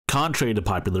Contrary to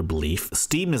popular belief,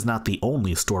 Steam is not the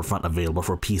only storefront available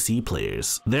for PC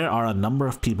players. There are a number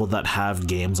of people that have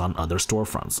games on other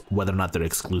storefronts, whether or not they're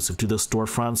exclusive to those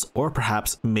storefronts, or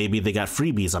perhaps maybe they got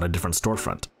freebies on a different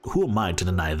storefront. Who am I to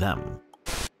deny them?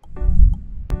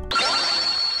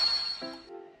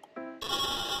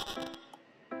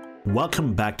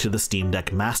 Welcome back to the Steam Deck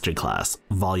Masterclass,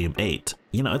 Volume 8.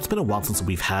 You know, it's been a while since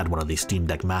we've had one of these Steam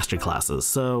Deck Masterclasses,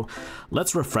 so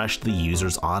let's refresh the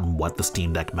users on what the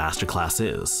Steam Deck Masterclass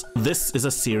is. This is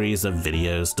a series of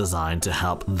videos designed to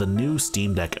help the new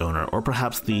Steam Deck owner, or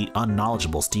perhaps the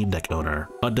unknowledgeable Steam Deck owner,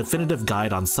 a definitive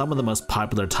guide on some of the most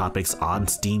popular topics on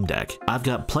Steam Deck. I've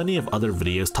got plenty of other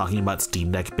videos talking about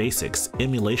Steam Deck basics,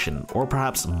 emulation, or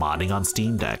perhaps modding on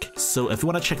Steam Deck. So if you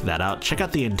want to check that out, check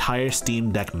out the entire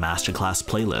Steam Deck Masterclass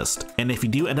playlist. And if you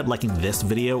do end up liking this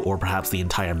video, or perhaps the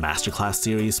entire Masterclass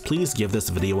series, please give this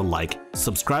video a like,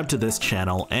 subscribe to this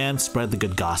channel, and spread the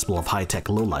good gospel of high-tech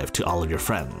lowlife to all of your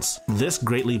friends. This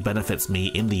greatly benefits me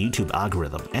in the YouTube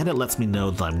algorithm, and it lets me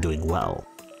know that I'm doing well.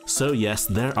 So yes,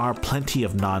 there are plenty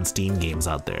of non-Steam games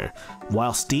out there.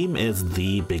 While Steam is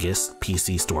the biggest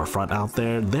PC storefront out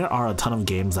there, there are a ton of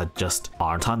games that just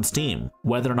aren't on Steam.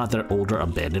 Whether or not they're older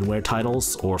abandonware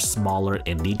titles or smaller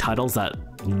indie titles that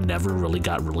never really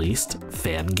got released,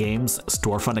 fan games,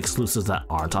 storefront exclusives that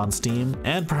aren't on Steam,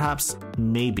 and perhaps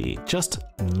maybe, just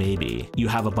maybe, you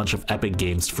have a bunch of Epic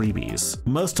Games freebies.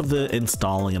 Most of the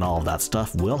installing and all of that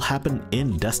stuff will happen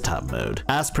in desktop mode.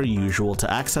 As per usual,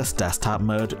 to access desktop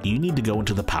mode, you need to go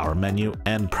into the power menu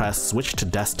and press switch to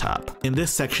desktop. In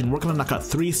this section, we're going to knock out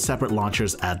 3 separate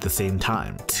launchers at the same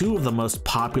time. 2 of the most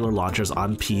popular launchers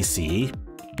on PC,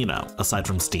 you know, aside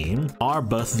from Steam, are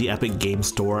both the Epic Game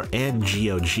Store and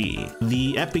GOG.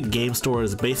 The Epic Game Store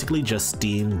is basically just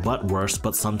Steam, but worse,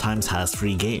 but sometimes has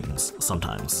free games,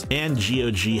 sometimes. And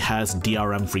GOG has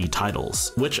DRM-free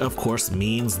titles, which of course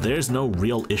means there's no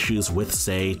real issues with,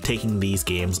 say, taking these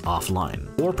games offline,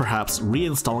 or perhaps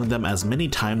reinstalling them as many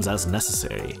times as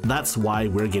necessary. That's why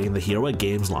we're getting the Hero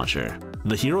Games Launcher.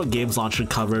 The Hero Games Launcher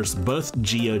covers both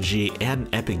GOG and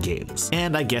Epic Games,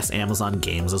 and I guess Amazon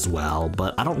Games as well,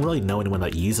 but I don't really know anyone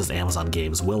that uses Amazon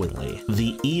Games willingly.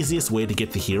 The easiest way to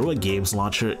get the Hero Games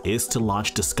Launcher is to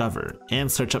launch Discover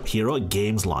and search up Hero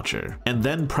Games Launcher, and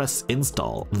then press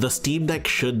install. The Steam Deck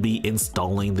should be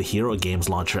installing the Hero Games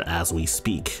Launcher as we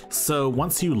speak. So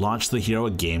once you launch the Hero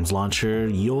Games Launcher,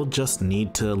 you'll just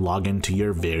need to log into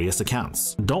your various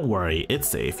accounts. Don't worry, it's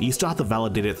safe. You still have to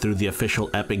validate it through the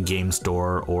official Epic Games Store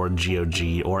or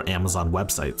GOG or Amazon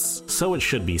websites, so it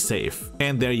should be safe.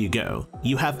 And there you go.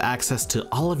 You have access to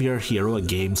all of your Hero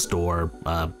Games Store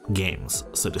games,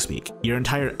 so to speak. Your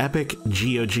entire Epic,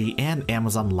 GOG, and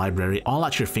Amazon library all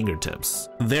at your fingertips.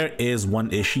 There is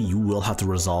one issue you will have to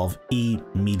resolve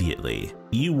immediately.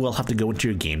 You will have to go into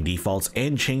your game defaults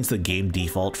and change the game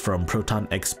default from Proton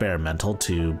Experimental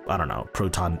to, I don't know,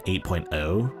 Proton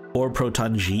 8.0 or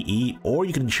Proton GE, or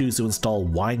you can choose to install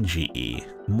Wine GE.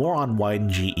 More on Wine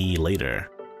GE later.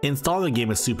 Installing a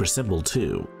game is super simple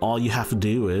too. All you have to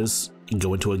do is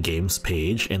go into a games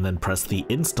page and then press the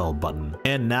install button.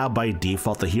 And now by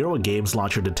default, the Hero Games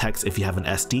Launcher detects if you have an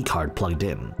SD card plugged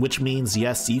in, which means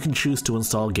yes, you can choose to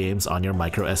install games on your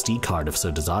micro SD card if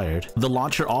so desired. The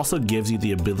launcher also gives you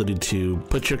the ability to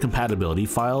put your compatibility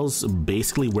files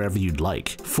basically wherever you'd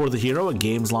like. For the Hero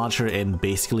Games Launcher and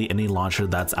basically any launcher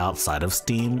that's outside of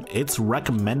Steam, it's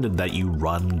recommended that you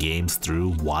run games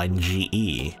through Wine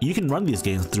GE. You can run these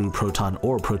games through Proton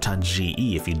or Proton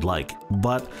GE if you'd like,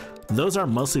 but those are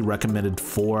mostly recommended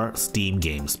for Steam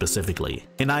games specifically.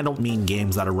 And I don't mean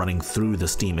games that are running through the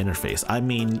Steam interface, I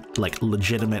mean like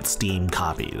legitimate Steam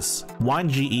copies. Wine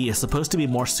GE is supposed to be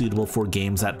more suitable for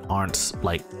games that aren't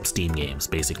like Steam games,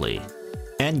 basically.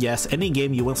 And yes, any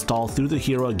game you install through the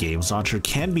Hero Games Launcher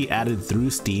can be added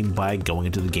through Steam by going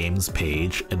into the games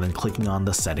page and then clicking on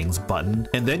the settings button,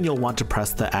 and then you'll want to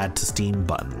press the add to Steam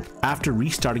button. After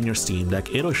restarting your Steam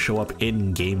Deck, it'll show up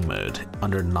in game mode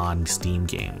under non-Steam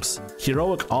games.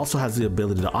 Heroic also has the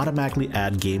ability to automatically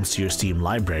add games to your Steam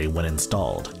library when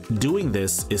installed. Doing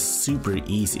this is super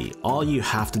easy. All you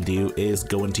have to do is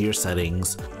go into your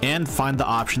settings and find the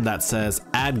option that says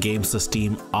add games to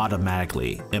Steam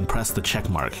automatically and press the check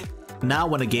mark. Now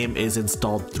when a game is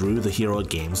installed through the Hero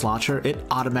Games Launcher, it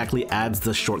automatically adds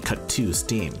the shortcut to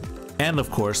Steam. And of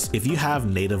course, if you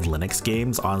have native Linux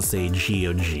games on say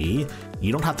GOG,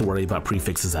 you don't have to worry about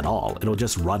prefixes at all, it'll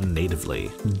just run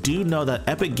natively. Do know that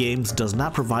Epic Games does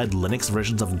not provide Linux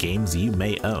versions of games you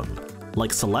may own.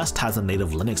 Like Celeste has a native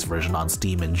Linux version on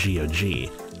Steam and GOG,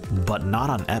 but not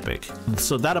on Epic.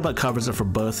 So that about covers it for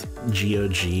both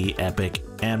GOG, Epic,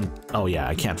 And oh yeah,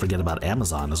 I can't forget about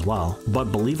Amazon as well.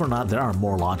 But believe it or not, there are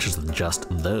more launchers than just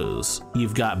those.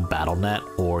 You've got Battle.net,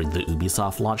 or the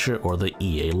Ubisoft launcher, or the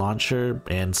EA launcher,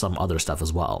 and some other stuff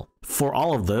as well. For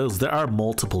all of those, there are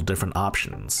multiple different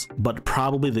options, but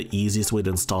probably the easiest way to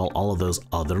install all of those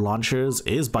other launchers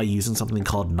is by using something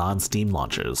called NonSteam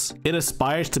Launchers. It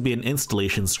aspires to be an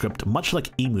installation script much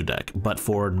like EmuDeck, but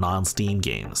for non-Steam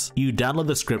games. You download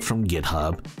the script from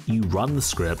GitHub, you run the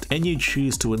script, and you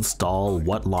choose to install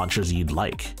what launchers you'd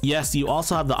like. Yes, you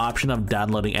also have the option of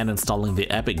downloading and installing the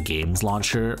Epic Games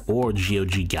launcher, or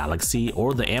GOG Galaxy,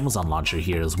 or the Amazon launcher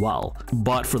here as well.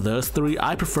 But for those three,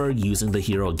 I prefer using the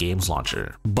Hero Games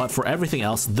launcher. But for everything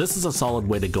else, this is a solid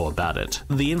way to go about it.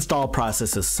 The install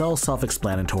process is so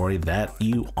self-explanatory that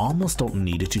you almost don't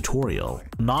need a tutorial.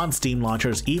 Non-Steam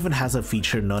Launchers even has a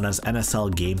feature known as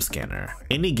NSL Game Scanner.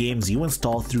 Any games you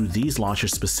install through these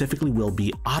launchers specifically will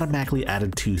be automatically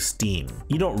added to Steam.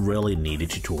 You don't really need a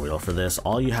tutorial for this,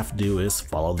 all you have to do is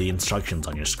follow the instructions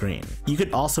on your screen. You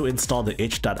could also install the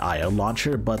itch.io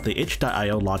launcher, but the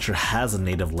itch.io launcher has a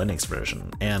native Linux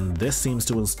version, and this seems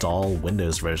to install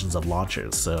Windows versions of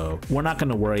launchers, so we're not going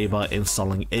to worry about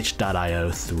installing itch.io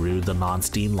through the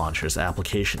non-Steam Launchers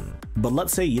application. But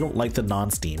let's say you don't like the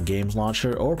non-Steam Games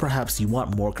launcher, or perhaps you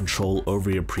want more control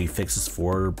over your prefixes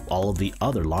for all of the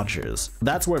other launchers.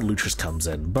 That's where Lutris comes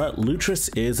in, but Lutris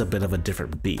is a bit of a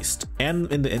different beast.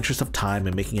 And in the interest of time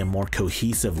and making a more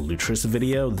cohesive Lutris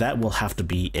video, that will have to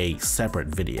be a separate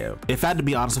video. If I had to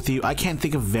be honest with you, I can't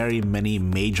think of very many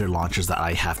major launchers that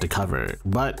I have to cover,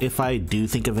 but if I do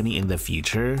think of any in the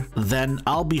future, then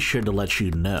I'll be sure to let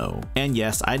you know. And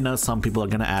yes, I know some people are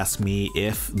going to ask me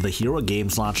if the Hero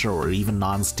Games launcher or even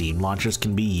non-Steam launchers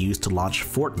can be used to launch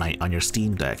Fortnite on your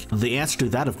Steam Deck. The answer to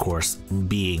that, of course,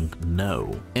 being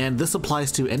no. And this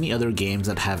applies to any other games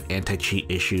that have anti-cheat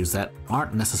issues that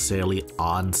aren't necessarily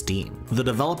on Steam. The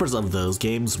developers of those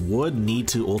games would need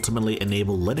to ultimately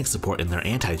enable Linux support in their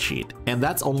anti-cheat, and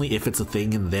that's only if it's a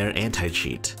thing in their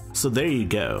anti-cheat. So there you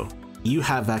go. You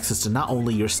have access to not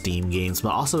only your Steam games,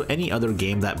 but also any other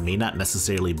game that may not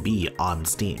necessarily be on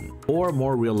Steam. Or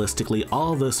more realistically,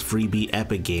 all those freebie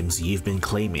Epic games you've been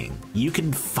claiming. You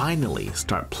can finally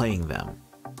start playing them.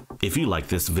 If you like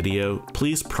this video,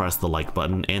 please press the like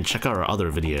button and check out our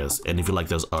other videos. And if you like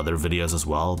those other videos as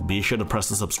well, be sure to press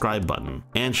the subscribe button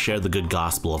and share the good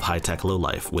gospel of high-tech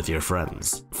lowlife with your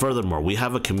friends. Furthermore, we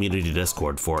have a community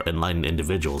Discord for enlightened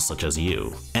individuals such as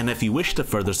you. And if you wish to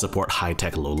further support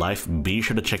high-tech lowlife, be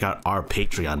sure to check out our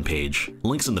Patreon page.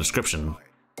 Links in the description.